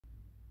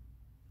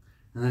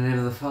In the name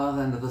of the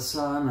Father, and of the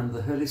Son, and of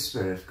the Holy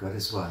Spirit, God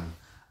is one.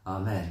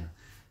 Amen.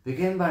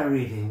 Begin by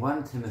reading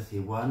 1 Timothy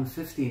 1,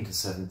 15 to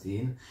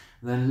 17,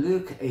 and then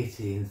Luke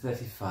 18,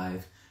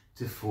 35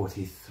 to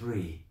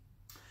 43.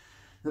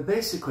 The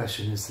basic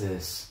question is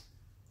this: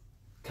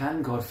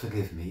 can God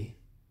forgive me?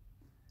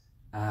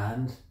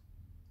 And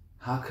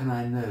how can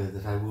I know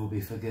that I will be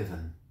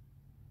forgiven?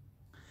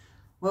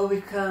 Well,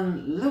 we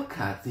can look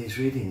at these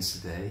readings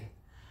today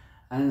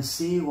and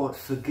see what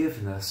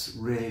forgiveness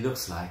really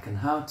looks like and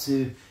how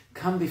to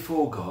come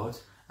before God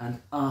and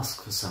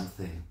ask for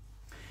something.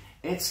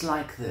 It's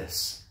like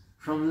this,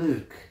 from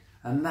Luke,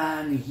 a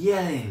man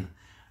yelling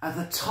at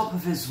the top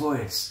of his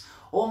voice,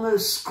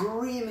 almost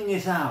screaming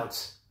it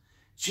out,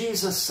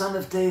 "Jesus, Son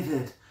of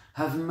David,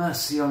 have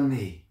mercy on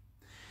me."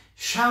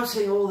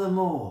 Shouting all the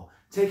more,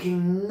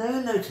 taking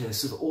no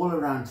notice of all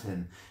around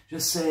him,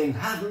 just saying,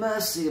 "Have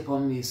mercy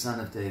upon me, Son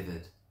of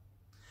David."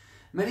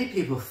 Many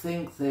people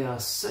think they are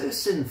so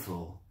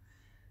sinful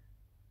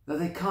that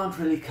they can't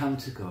really come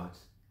to God.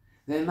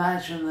 They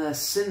imagine their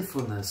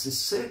sinfulness is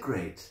so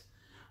great,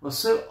 or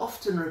so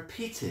often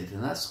repeated,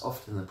 and that's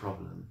often the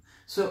problem,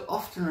 so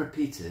often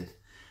repeated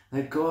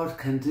that God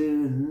can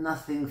do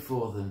nothing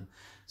for them,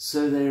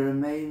 so they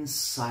remain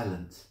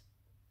silent.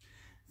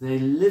 They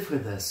live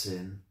with their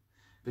sin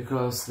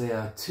because they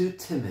are too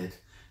timid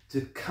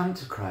to come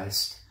to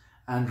Christ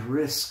and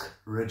risk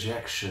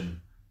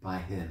rejection by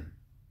him.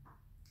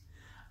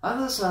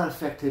 Others are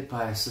affected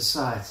by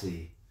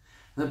society.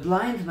 The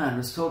blind man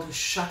was told to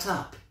shut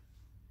up.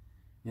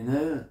 You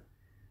know,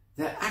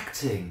 they're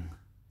acting.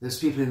 Those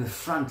people in the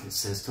front, it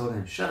says, told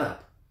him, "Shut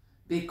up,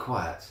 be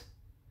quiet."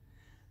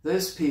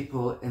 Those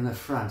people in the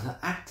front are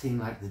acting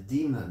like the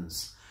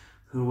demons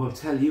who will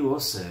tell you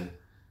also,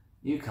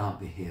 "You can't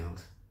be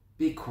healed.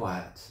 Be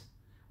quiet.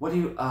 What are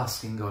you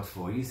asking God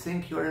for? You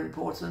think you're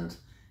important?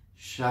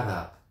 Shut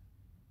up."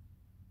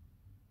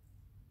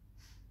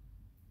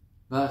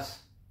 But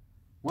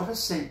what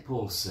does St.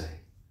 Paul say?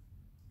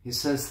 He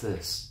says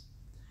this: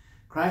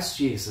 Christ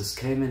Jesus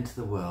came into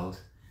the world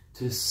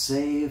to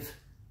save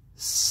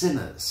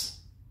sinners.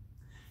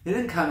 He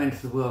didn't come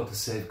into the world to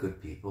save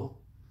good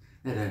people.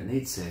 They don't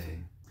need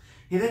saving.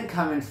 He didn't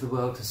come into the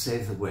world to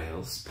save the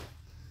whales.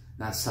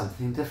 That's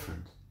something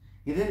different.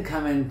 He didn't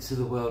come into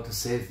the world to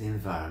save the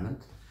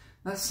environment.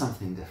 That's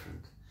something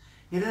different.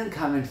 He didn't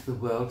come into the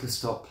world to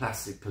stop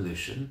plastic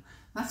pollution.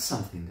 That's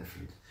something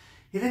different.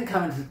 He didn't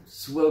come into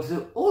the world to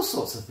do all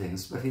sorts of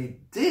things, but he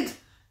did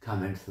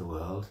come into the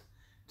world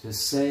to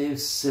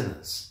save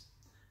sinners.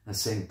 As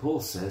St.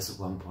 Paul says at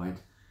one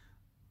point,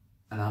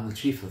 "And I'm the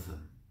chief of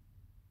them."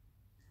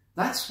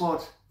 That's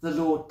what the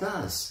Lord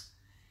does.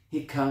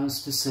 He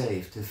comes to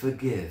save, to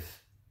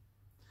forgive.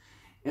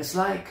 It's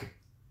like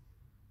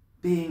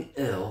being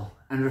ill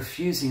and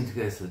refusing to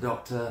go to the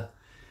doctor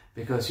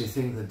because you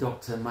think the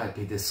doctor might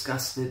be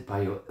disgusted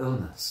by your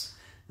illness.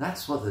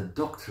 That's what the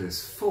doctor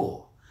is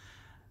for.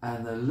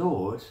 And the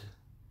Lord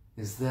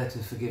is there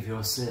to forgive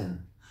your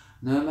sin,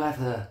 no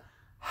matter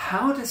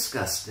how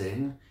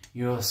disgusting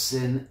your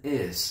sin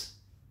is.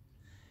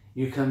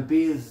 You can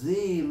be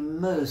the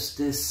most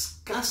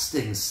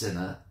disgusting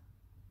sinner,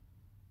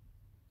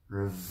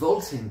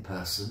 revolting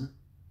person,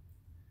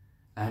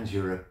 and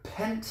you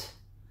repent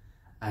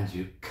and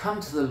you come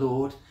to the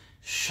Lord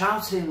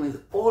shouting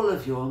with all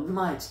of your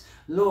might,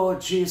 "Lord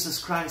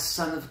Jesus Christ,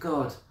 Son of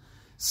God,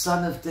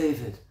 Son of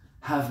David,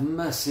 have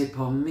mercy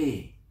upon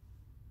me."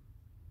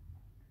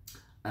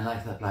 And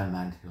like that blind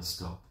man, he'll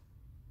stop.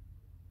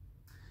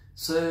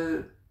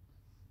 So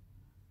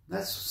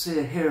let's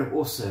see here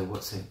also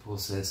what St. Paul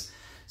says.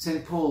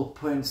 St. Paul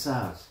points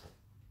out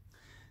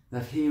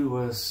that he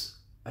was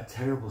a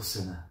terrible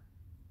sinner,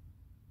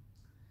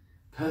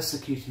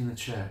 persecuting the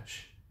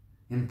church,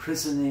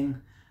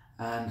 imprisoning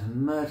and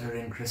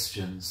murdering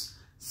Christians,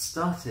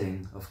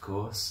 starting, of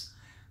course,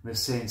 with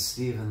St.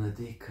 Stephen the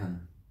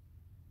deacon.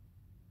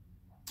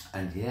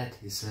 And yet,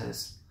 he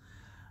says,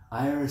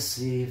 "I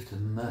received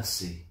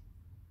mercy,"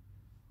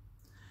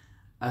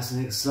 as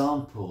an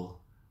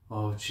example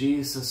of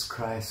Jesus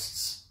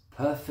Christ's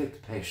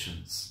perfect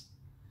patience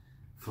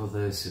for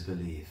those who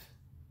believe.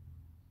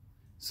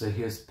 So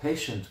he was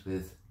patient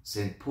with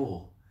St.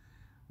 Paul,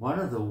 one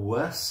of the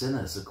worst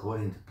sinners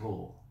according to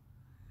Paul,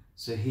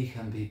 so he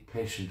can be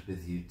patient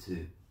with you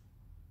too.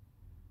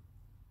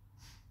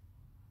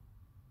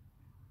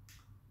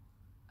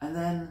 And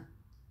then,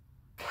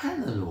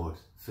 can the Lord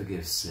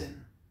forgive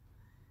sin?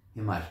 He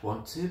might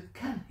want to,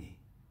 can he?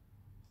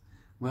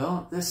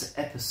 Well, this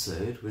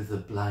episode with the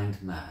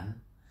blind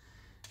man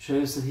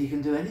shows that he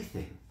can do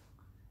anything.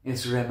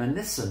 It's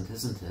reminiscent,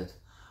 isn't it,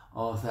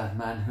 of that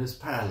man who was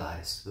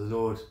paralyzed. The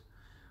Lord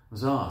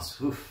was asked,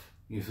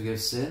 "You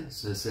forgive sin?"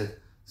 So he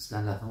said,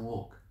 "Stand up and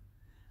walk."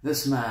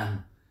 This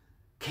man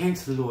came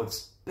to the Lord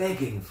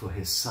begging for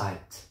his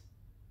sight.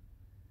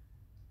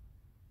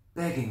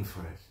 Begging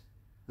for it.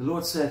 The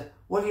Lord said,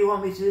 "What do you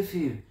want me to do for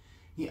you?"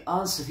 He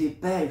answered, he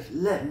begged,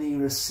 "Let me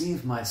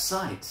receive my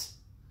sight."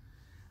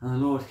 And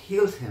the Lord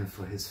healed him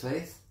for his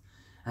faith,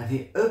 and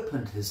he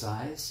opened his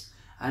eyes,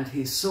 and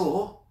he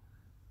saw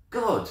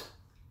God.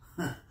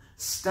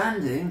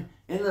 standing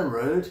in the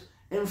road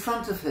in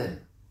front of him.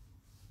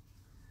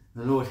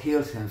 The Lord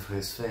healed him for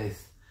his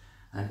faith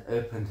and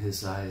opened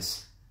his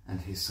eyes, and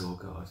he saw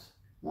God.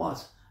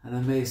 What an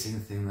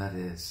amazing thing that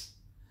is.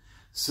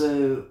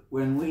 So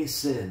when we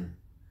sin,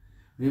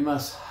 we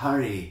must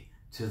hurry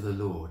to the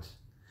Lord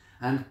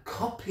and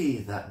copy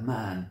that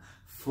man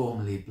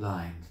formerly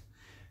blind.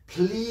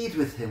 Plead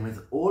with him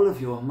with all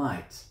of your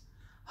might,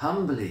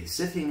 humbly,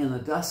 sitting in the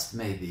dust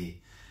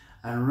maybe,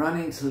 and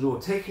running to the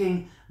Lord,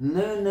 taking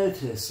no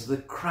notice of the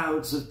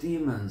crowds of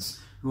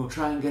demons who will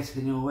try and get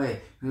in your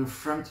way, who are in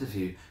front of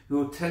you, who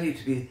will tell you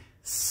to be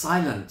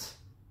silent.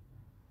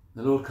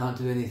 The Lord can't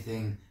do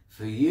anything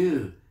for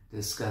you,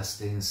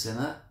 disgusting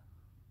sinner.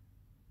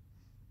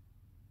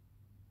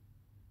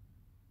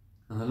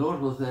 And the Lord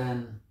will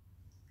then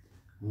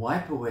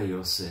wipe away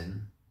your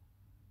sin,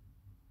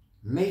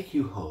 make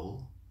you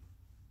whole,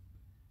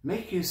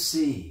 make you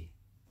see.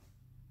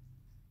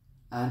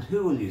 And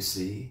who will you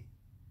see?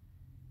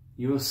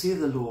 You will see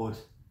the Lord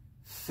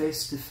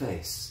face to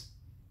face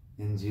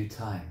in due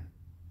time.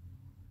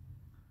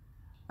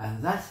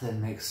 And that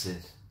then makes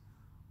it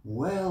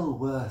well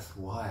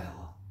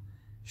worthwhile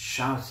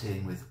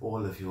shouting with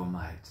all of your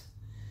might,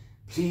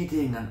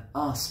 pleading and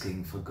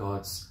asking for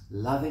God's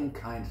loving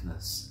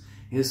kindness,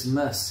 his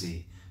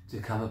mercy to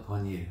come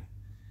upon you.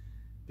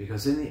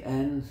 Because in the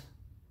end,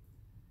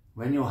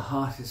 when your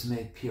heart is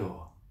made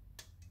pure,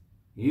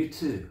 you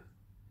too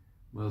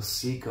will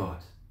see God.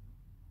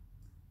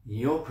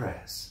 Your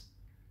prayers.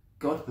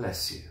 God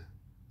bless you.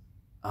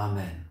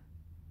 Amen.